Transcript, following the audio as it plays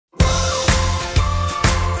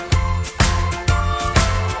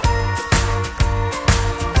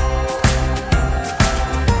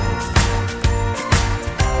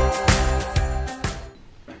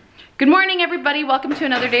everybody, welcome to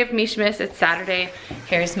another day of Mishmas. It's Saturday.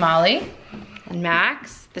 Here's Molly and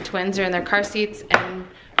Max. The twins are in their car seats and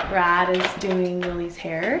Brad is doing Lily's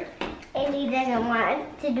hair. And he doesn't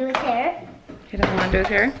want to do his hair. He doesn't want to do his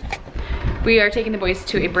hair. We are taking the boys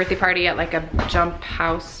to a birthday party at like a jump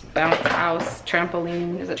house, bounce house,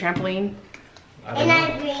 trampoline. Is it trampoline? And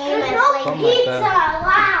I dream of pizza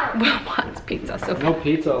allowed. Will wants pizza, so No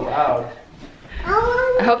pizza allowed.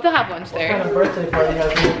 I hope they'll have lunch there. What kind of birthday party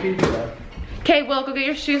has no pizza? Okay, Will, go get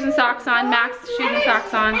your shoes and socks on. Max, shoes and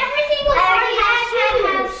socks on. Every single party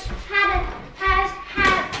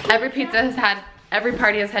has Every pizza has had, every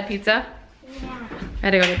party has had pizza. Yeah. I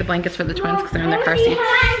had to go get the blankets for the twins because they're in their car seats.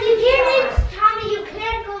 Tommy, you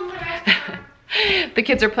can't go in the restaurant. The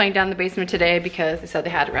kids are playing down in the basement today because they said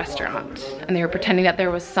they had a restaurant and they were pretending that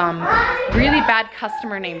there was some really bad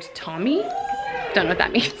customer named Tommy. Don't know what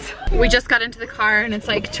that means. We just got into the car and it's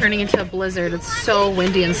like turning into a blizzard. It's so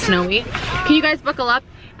windy and snowy. Can you guys buckle up?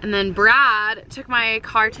 And then Brad took my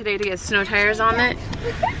car today to get snow tires on it.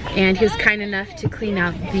 And he was kind enough to clean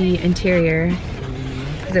out the interior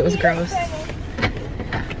because it was gross.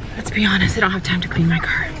 Let's be honest, I don't have time to clean my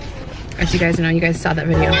car. As you guys know, you guys saw that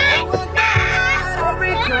video.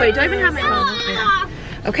 Wait, do I even have my phone? Oh,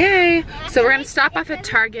 yeah. Okay, so we're gonna stop off at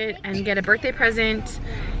Target and get a birthday present.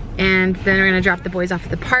 And then we're gonna drop the boys off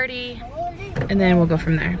at the party. And then we'll go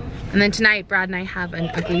from there. And then tonight, Brad and I have an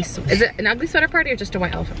ugly, is it an ugly sweater party or just a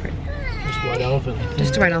white elephant party? Just white elephant.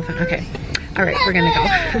 Just a white elephant, okay. All right, we're gonna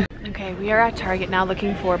go. Okay, we are at Target now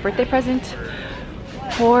looking for a birthday present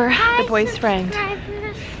for the boy's friend.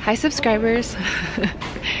 Hi, subscribers.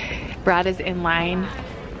 Brad is in line.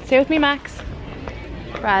 Stay with me, Max.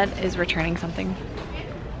 Brad is returning something.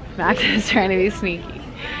 Max is trying to be sneaky.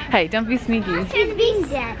 Hey, don't be sneaky. I'm being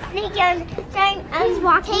sneaky. I'm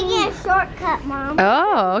taking a shortcut, Mom.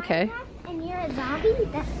 Oh, okay. And you're a zombie?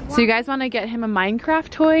 So you guys want to get him a Minecraft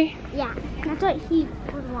toy? Yeah, that's what he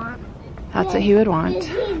would want. That's what he would want.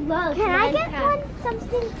 Can I get one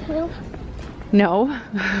something too? No.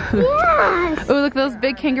 Yes. Oh, look, those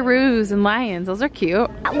big kangaroos and lions. Those are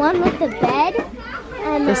cute. That one with the bed.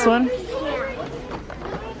 And This one?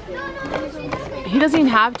 He doesn't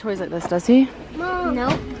even have toys like this, does he? Mom.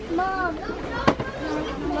 Nope. Mom.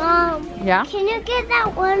 Mom. Yeah? Can you get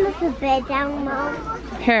that one with the bed down, Mom?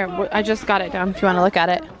 Here, I just got it down if you want to look at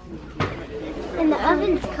it. And the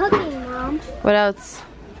oven's cooking, Mom. What else?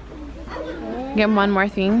 Get one more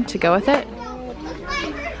thing to go with it?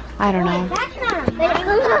 I don't know. That's not a bed. It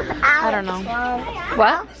comes with Alex, I don't know. Mom.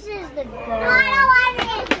 What? Alex is the girl.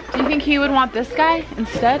 Do you think he would want this guy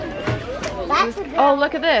instead? That's a Oh,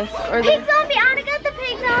 look at this. Or pig the, zombie. I want to get the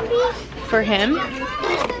pig zombie. for him?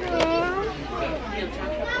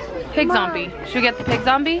 Pig zombie. Should we get the pig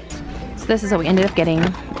zombie? So this is what we ended up getting.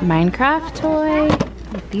 Minecraft toy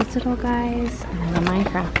with these little guys. And then the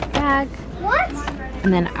Minecraft bag. What?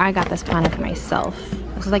 And then I got this planner for myself.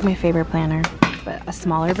 This is like my favorite planner, but a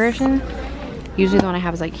smaller version. Usually the one I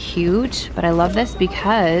have is like huge, but I love this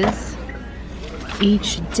because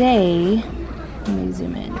each day, let me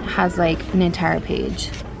zoom in, has like an entire page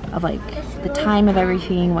of like the time of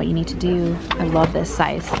everything, what you need to do. I love this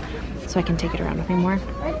size, so I can take it around with me more.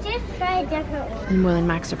 Let's just try a different one. And Will and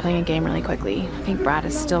Max are playing a game really quickly. I think Brad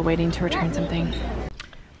is still waiting to return something.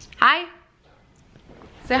 Hi.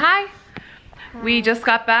 Say hi. We just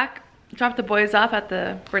got back, dropped the boys off at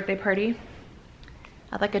the birthday party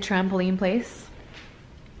at like a trampoline place.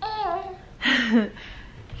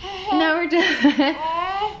 Now we're just...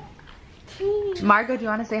 Margot, do you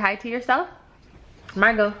want to say hi to yourself?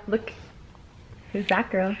 Margot, look. Who's that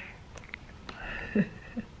girl?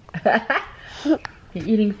 You're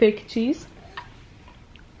eating fake cheese?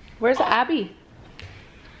 Where's Abby?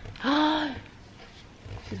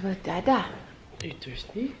 She's with Dada. Are you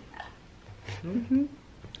thirsty? I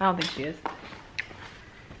don't think she is.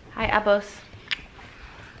 Hi, Abos.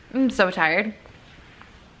 I'm so tired.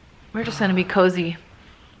 We're just gonna be cozy.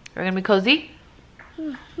 We're gonna be cozy?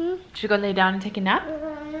 Should we go lay down and take a nap?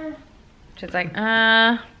 She's like,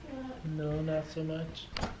 No, not so much.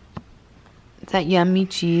 Is that yummy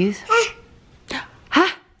cheese? Ha!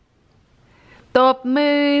 ตบมื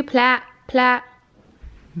อพละพละ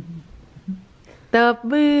ตบ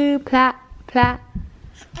มือพละพละ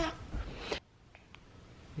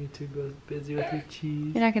You two go busy with your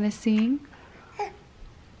cheese. You're not gonna sing?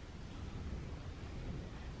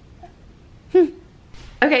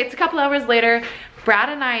 Okay, it's a couple hours later. Brad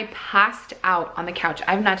and I passed out on the couch.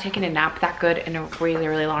 I've not taken a nap that good in a really,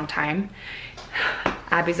 really long time.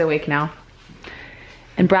 Abby's awake now.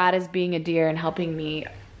 And Brad is being a dear and helping me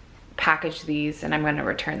package these, and I'm gonna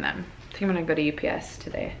return them. I think I'm gonna go to UPS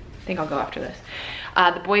today. I think I'll go after this.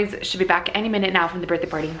 The boys should be back any minute now from the birthday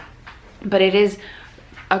party. But it is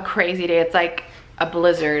a crazy day. It's like a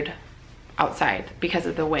blizzard outside because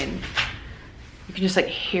of the wind. You can just like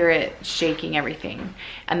hear it shaking everything.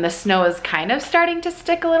 And the snow is kind of starting to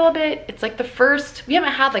stick a little bit. It's like the first, we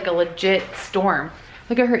haven't had like a legit storm.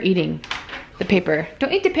 Look at her eating the paper.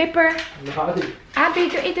 Don't eat the paper. Abby,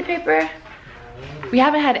 don't eat the paper. We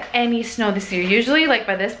haven't had any snow this year. Usually like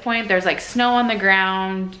by this point, there's like snow on the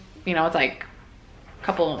ground. You know, it's like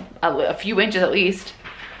a few inches at least.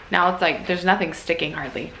 Now it's like, there's nothing sticking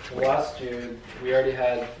hardly. Last year, we already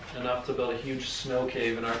had enough to build a huge snow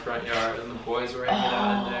cave in our front yard, and the boys were hanging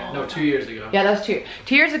out in there. No, 2 years ago. Yeah, that was 2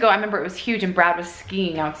 years ago. I remember it was huge, and Brad was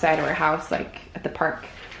skiing outside of our house, like at the park.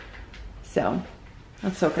 So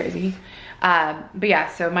that's so crazy. But yeah,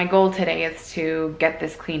 so my goal today is to get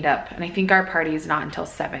this cleaned up, and I think our party is not until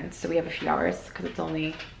 7, so we have a few hours because it's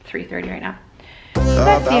only 3:30 right now. So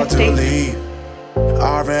that's the update.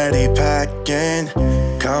 Already packing,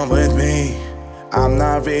 come with me. I'm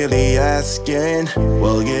not really asking.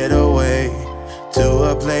 We'll get away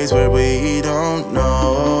to a place where we don't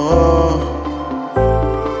know.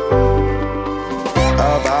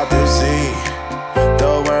 About to see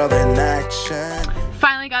the world in action.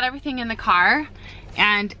 Finally got everything in the car,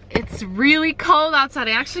 and it's really cold outside.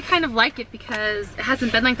 I actually kind of like it because it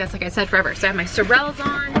hasn't been like this, like I said, forever. So I have my Sorels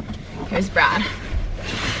on. Here's Brad.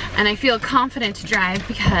 And I feel confident to drive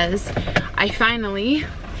because I finally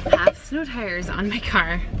have snow tires on my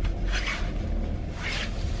car.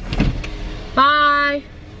 Bye.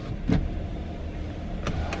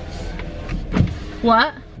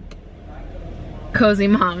 What? Cozy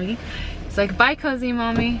mommy. It's like, bye cozy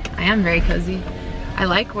mommy. I am very cozy. I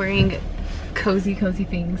like wearing cozy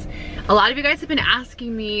things. A lot of you guys have been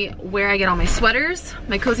asking me where I get all my sweaters,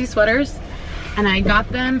 my cozy sweaters. And I got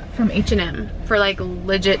them from H&M for like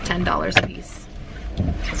legit $10 a piece.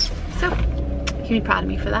 So, you can be proud of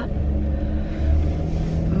me for that.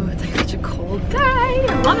 Ooh, it's like such a cold day.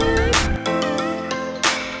 I love it.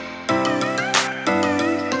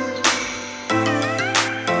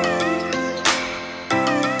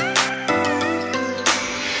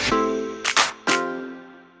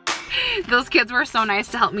 Those kids were so nice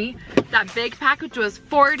to help me. That big package was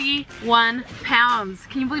 41 pounds.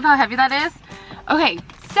 Can you believe how heavy that is? Okay,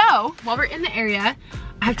 so while we're in the area,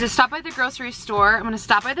 I have to stop by the grocery store. I'm gonna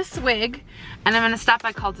stop by the Swig, and I'm gonna stop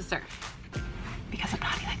by Call to Surf because I'm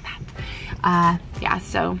naughty like that. Yeah,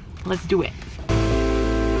 so let's do it.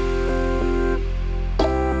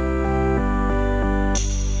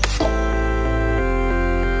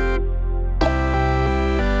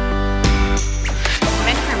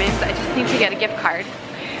 I just need to get a gift card.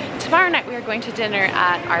 Tomorrow night we are going to dinner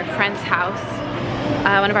at our friend's house,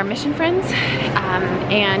 one of our mission friends,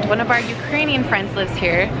 and one of our Ukrainian friends lives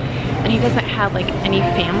here, and he doesn't have like any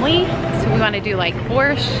family, so we want to do like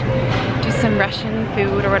borscht, do some Russian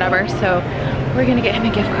food or whatever, so we're gonna get him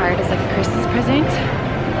a gift card as like a Christmas present,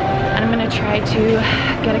 and I'm gonna try to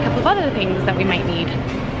get a couple of other things that we might need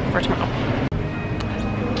for tomorrow.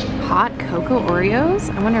 Hot cocoa Oreos?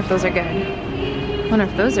 I wonder if those are good. I wonder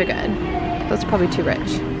if those are good. Those are probably too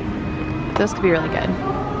rich. Those could be really good.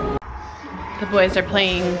 The boys are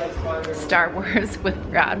playing Star Wars with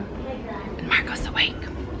Brad. And Marco's awake.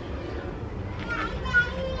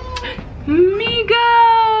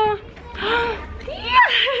 Migo!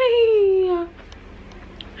 Yay!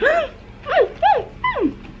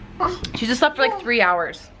 She just slept for like 3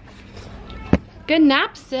 hours. Good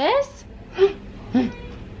nap, sis.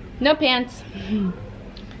 No pants.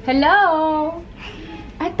 Hello.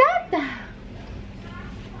 Atata.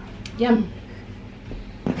 Yum.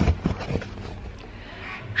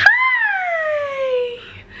 Hi.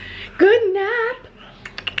 Good nap.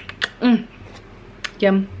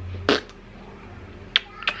 Yum.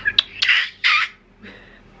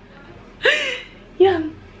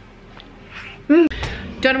 Yum.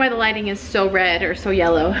 Don't know why the lighting is so red or so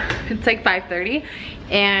yellow. It's like 5:30,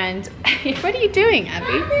 and what are you doing,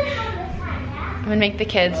 Abby? I'm gonna make the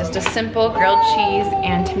kids just a simple grilled cheese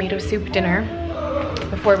and tomato soup dinner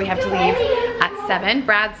before we have to leave at 7.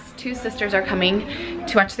 Brad's 2 sisters are coming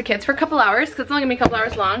to watch the kids for a couple hours because it's only gonna be a couple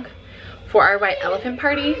hours long for our white elephant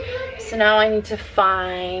party. So now I need to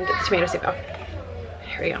find the tomato soup. Oh,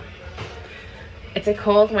 here we go. It's a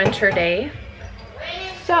cold winter day,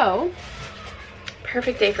 so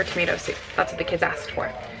perfect day for tomato soup. That's what the kids asked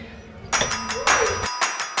for.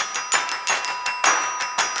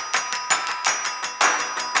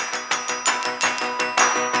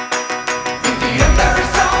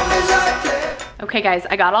 Okay guys,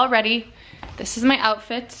 I got all ready. This is my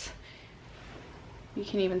outfit. You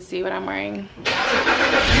can even see what I'm wearing.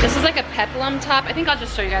 This is like a peplum top. I think I'll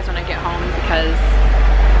just show you guys when I get home because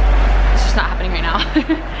it's just not happening right now.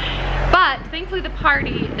 But thankfully the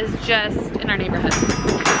party is just in our neighborhood.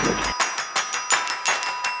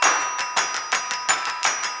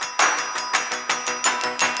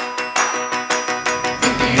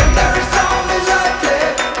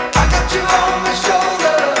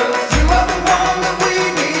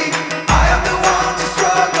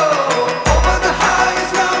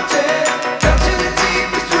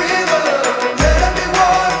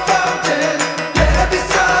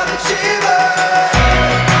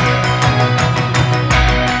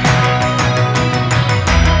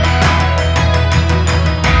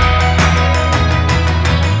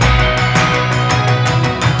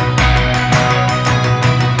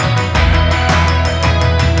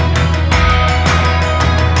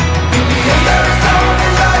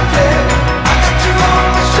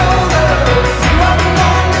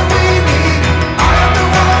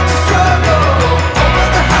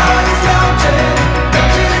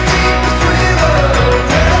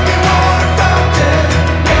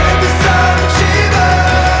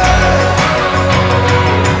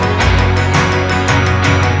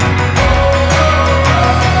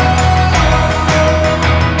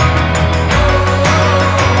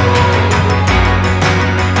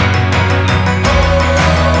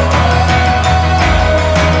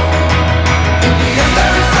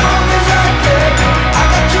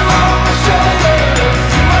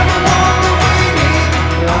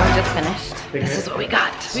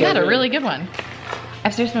 We had a really good one.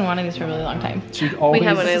 I've seriously been wanting this for a really long time. We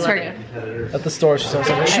have what I love. At the store, she's always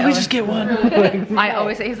like, should we just get one? I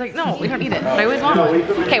always say, he's like, no, we don't need it. But I always want one.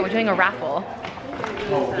 Okay, we're doing a raffle.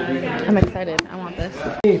 I'm excited. I want this.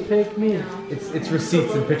 Hey, pick me. It's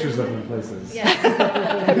receipts and pictures of them places.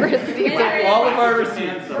 Yeah. Receipts. All of our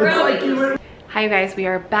receipts. It's like you. Hi you guys, we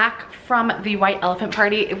are back from the White Elephant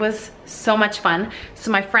Party. It was so much fun. So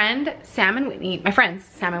my friends, Sam and Whitney,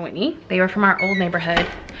 they were from our old neighborhood,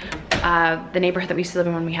 the neighborhood that we used to live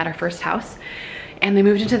in when we had our first house. And they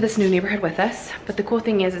moved into this new neighborhood with us. But the cool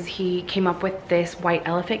thing is he came up with this white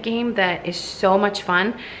elephant game that is so much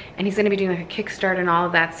fun. And he's gonna be doing like a Kickstarter and all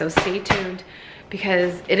of that. So stay tuned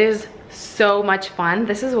because it is so much fun.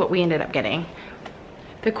 This is what we ended up getting.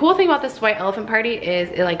 The cool thing about this White Elephant Party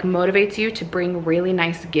is it like motivates you to bring really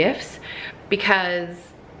nice gifts because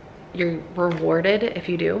you're rewarded if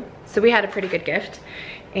you do. So we had a pretty good gift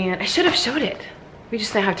and I should have showed it. We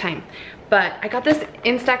just didn't have time. But I got this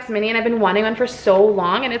Instax Mini and I've been wanting one for so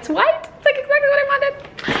long and it's white. It's like exactly what I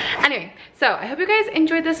wanted. Anyway, so I hope you guys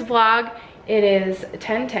enjoyed this vlog. It is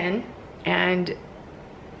 10:10 and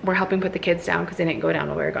we're helping put the kids down because they didn't go down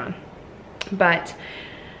while we were gone. But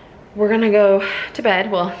we're gonna go to bed.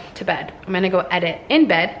 Well, to bed. I'm gonna go edit in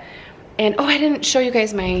bed. And oh, I didn't show you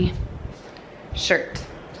guys my shirt.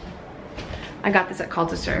 I got this at Call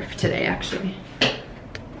to Surf today, actually.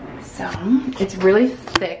 So it's really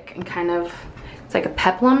thick and kind of, it's like a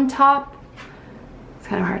peplum top. It's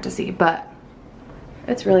kind of hard to see, but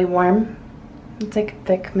it's really warm. It's like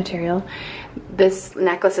thick material. This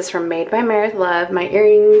necklace is from Made by Meredith Love. My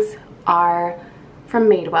earrings are from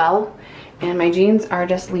Madewell. And my jeans are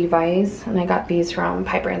just Levi's, and I got these from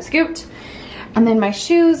Piper and Scoot. And then my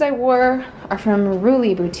shoes I wore are from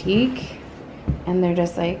Ruli Boutique, and they're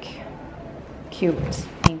just like cute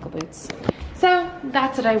ankle boots. So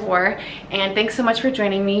that's what I wore, and thanks so much for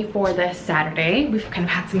joining me for this Saturday. We've kind of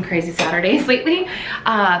had some crazy Saturdays lately.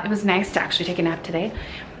 It was nice to actually take a nap today.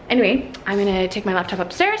 Anyway, I'm gonna take my laptop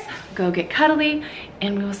upstairs, go get cuddly,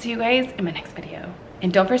 and we will see you guys in my next video.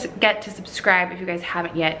 And don't forget to subscribe if you guys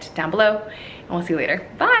haven't yet down below. And we'll see you later.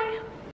 Bye.